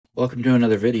Welcome to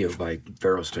another video by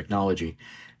Veros Technology.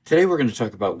 Today we're going to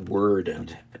talk about word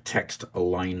and text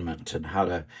alignment and how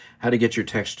to get your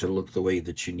text to look the way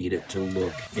that you need it to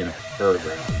look in a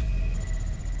paragraph.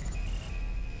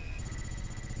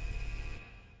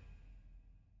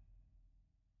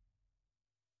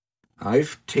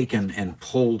 I've taken and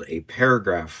pulled a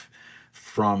paragraph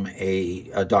from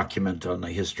a document on the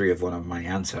history of one of my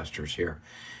ancestors here.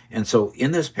 And so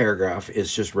in this paragraph,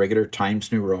 it's just regular Times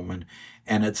New Roman,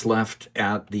 and it's left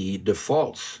at the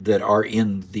defaults that are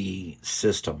in the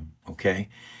system, okay?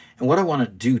 And what I want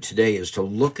to do today is to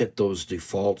look at those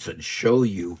defaults and show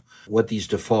you what these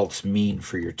defaults mean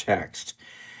for your text.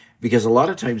 Because a lot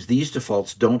of times these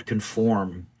defaults don't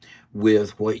conform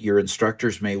with what your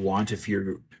instructors may want if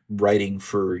you're writing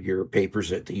for your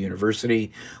papers at the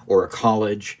university or a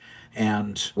college.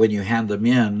 And when you hand them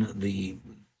in,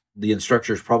 the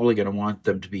instructor is probably going to want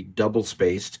them to be double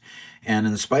spaced. And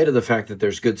in spite of the fact that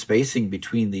there's good spacing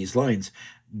between these lines,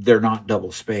 they're not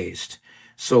double spaced.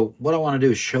 So what I want to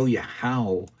do is show you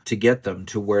how to get them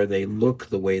to where they look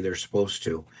the way they're supposed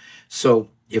to. So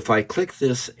if I click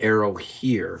this arrow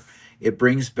here, it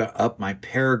brings up my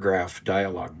paragraph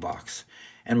dialog box.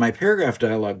 And my paragraph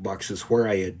dialog box is where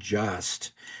I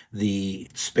adjust the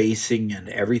spacing and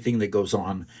everything that goes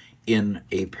on in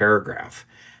a paragraph.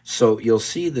 So you'll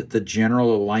see that the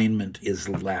general alignment is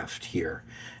left here.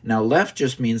 Now left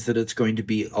just means that it's going to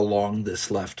be along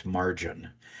this left margin.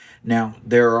 Now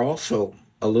there are also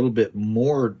a little bit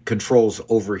more controls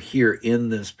over here in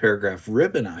this paragraph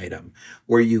ribbon item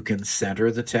where you can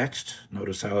center the text.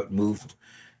 Notice how it moved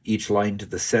each line to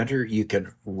the center. You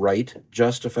can right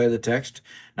justify the text.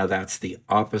 Now that's the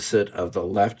opposite of the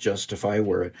left justify,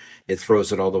 where it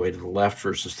throws it all the way to the left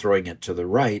versus throwing it to the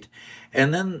right.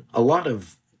 And then a lot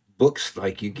of books,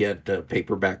 like you get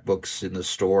paperback books in the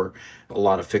store, a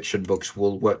lot of fiction books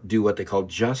will do what they call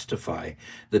justify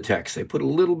the text. They put a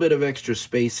little bit of extra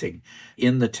spacing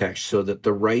in the text so that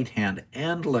the right hand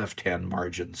and left hand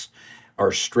margins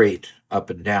are straight up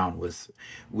and down, with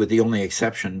the only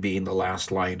exception being the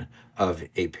last line of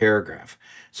a paragraph.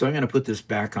 So I'm going to put this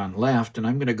back on left, and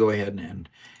I'm going to go ahead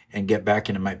and get back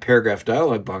into my paragraph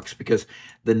dialog box, because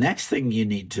the next thing you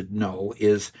need to know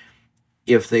is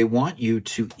if they want you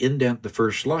to indent the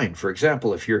first line. For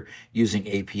example, if you're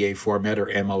using APA format or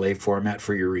MLA format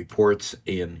for your reports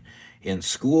in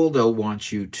school, they'll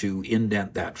want you to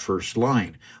indent that first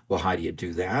line. Well, how do you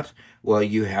do that? Well,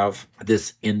 you have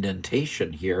this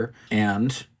indentation here,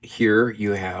 and here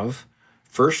you have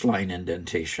first line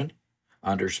indentation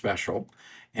under special,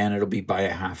 and it'll be by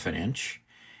 1/2 inch.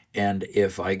 And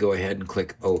if I go ahead and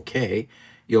click OK,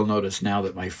 you'll notice now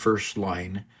that my first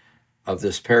line of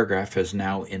this paragraph has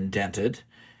now indented,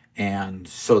 and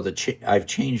so I've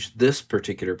changed this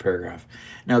particular paragraph.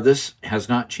 Now this has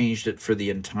not changed it for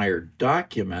the entire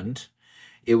document.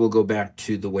 It will go back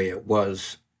to the way it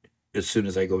was as soon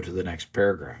as I go to the next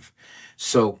paragraph.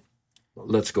 So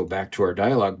let's go back to our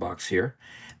dialog box here.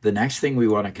 The next thing we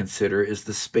want to consider is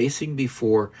the spacing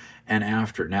before and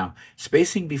after. Now,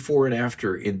 spacing before and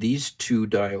after in these two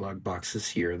dialog boxes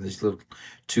here, these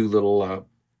two little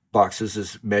boxes,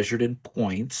 is measured in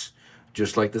points,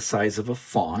 just like the size of a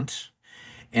font.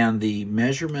 And the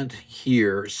measurement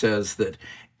here says that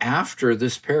after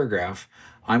this paragraph,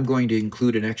 I'm going to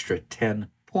include an extra 10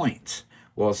 points.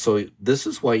 Well, so this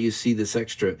is why you see this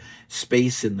extra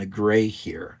space in the gray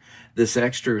here. This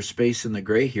extra space in the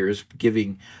gray here is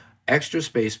giving extra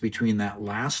space between that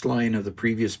last line of the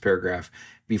previous paragraph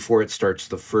before it starts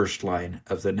the first line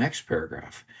of the next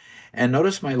paragraph. And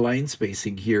notice my line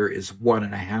spacing here is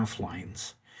 1.5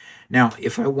 lines. Now,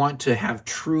 if I want to have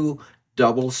true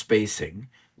double spacing,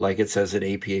 like it says in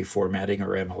APA formatting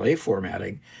or MLA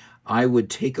formatting, I would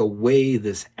take away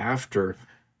this after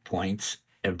points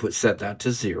and set that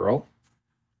to 0.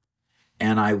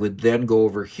 And I would then go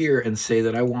over here and say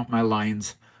that I want my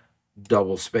lines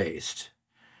double spaced.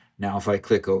 Now, if I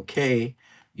click OK,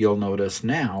 you'll notice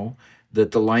now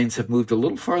that the lines have moved a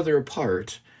little farther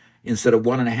apart. Instead of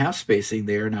 1.5 spacing,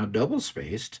 they are now double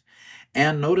spaced.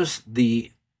 And notice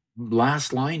the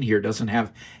last line here doesn't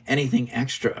have anything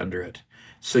extra under it.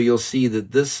 So you'll see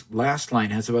that this last line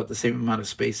has about the same amount of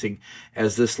spacing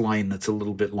as this line that's a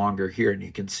little bit longer here, and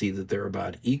you can see that they're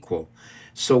about equal.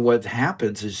 So what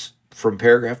happens is, from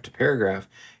paragraph to paragraph,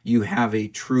 you have a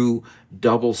true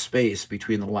double space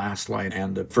between the last line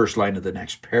and the first line of the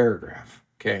next paragraph,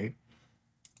 okay?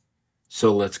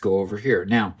 So let's go over here.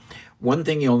 Now, one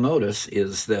thing you'll notice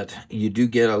is that you do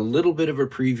get a little bit of a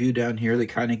preview down here that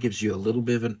kind of gives you a little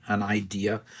bit of an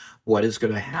idea what is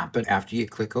going to happen after you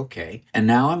click OK. And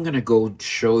now I'm going to go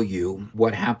show you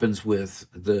what happens with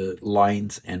the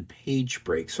lines and page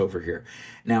breaks over here.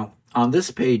 Now, on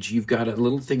this page, you've got a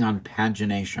little thing on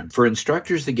pagination. For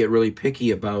instructors that get really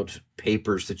picky about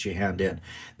papers that you hand in,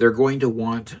 they're going to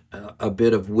want a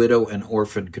bit of widow and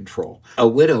orphan control. A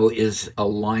widow is a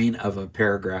line of a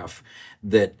paragraph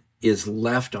that is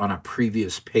left on a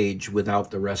previous page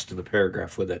without the rest of the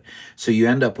paragraph with it. So you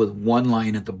end up with one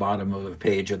line at the bottom of a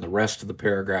page and the rest of the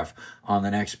paragraph on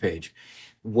the next page.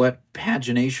 What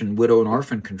pagination, widow and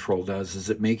orphan control does is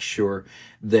it makes sure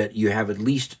that you have at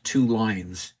least 2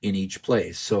 lines in each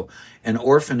place. So an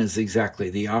orphan is exactly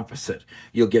the opposite.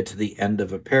 You'll get to the end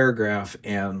of a paragraph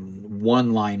and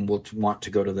 1 line will want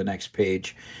to go to the next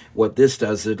page. What this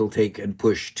does, it'll take and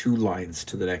push 2 lines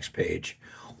to the next page,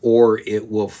 or it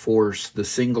will force the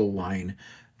single line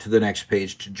to the next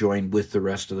page to join with the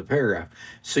rest of the paragraph.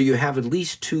 So you have at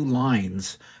least 2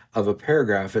 lines of a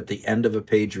paragraph at the end of a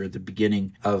page or at the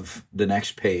beginning of the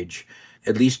next page,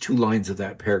 at least 2 lines of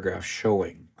that paragraph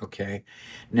showing, okay?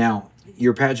 Now,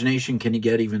 your pagination can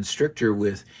get even stricter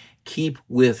with keep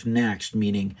with next,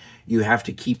 meaning you have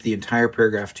to keep the entire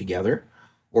paragraph together,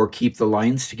 or keep the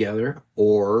lines together,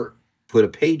 or put a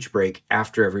page break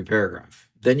after every paragraph.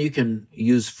 Then you can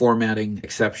use formatting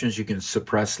exceptions. You can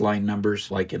suppress line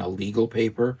numbers like in a legal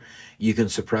paper. You can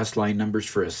suppress line numbers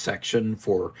for a section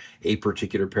for a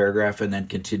particular paragraph and then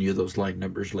continue those line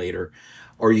numbers later.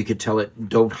 Or you could tell it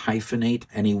don't hyphenate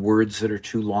any words that are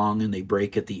too long and they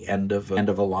break at the end of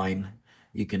a line.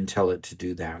 You can tell it to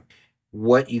do that.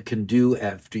 What you can do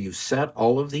after you've set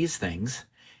all of these things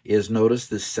is notice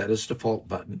this set as default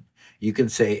button. You can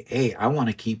say, hey, I want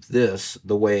to keep this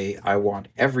the way I want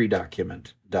every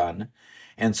document done.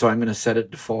 And so I'm going to set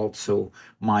it default. So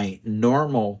my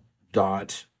normal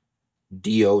 .docx,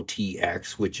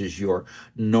 which is your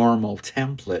normal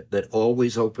template that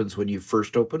always opens when you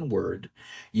first open Word,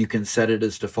 you can set it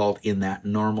as default in that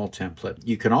normal template.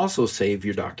 You can also save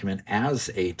your document as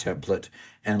a template,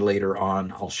 and later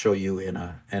on I'll show you in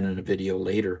a video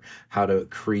later how to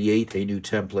create a new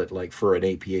template like for an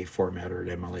APA format or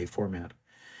an MLA format.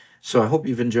 So I hope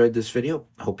you've enjoyed this video.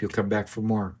 I hope you'll come back for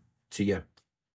more. See ya.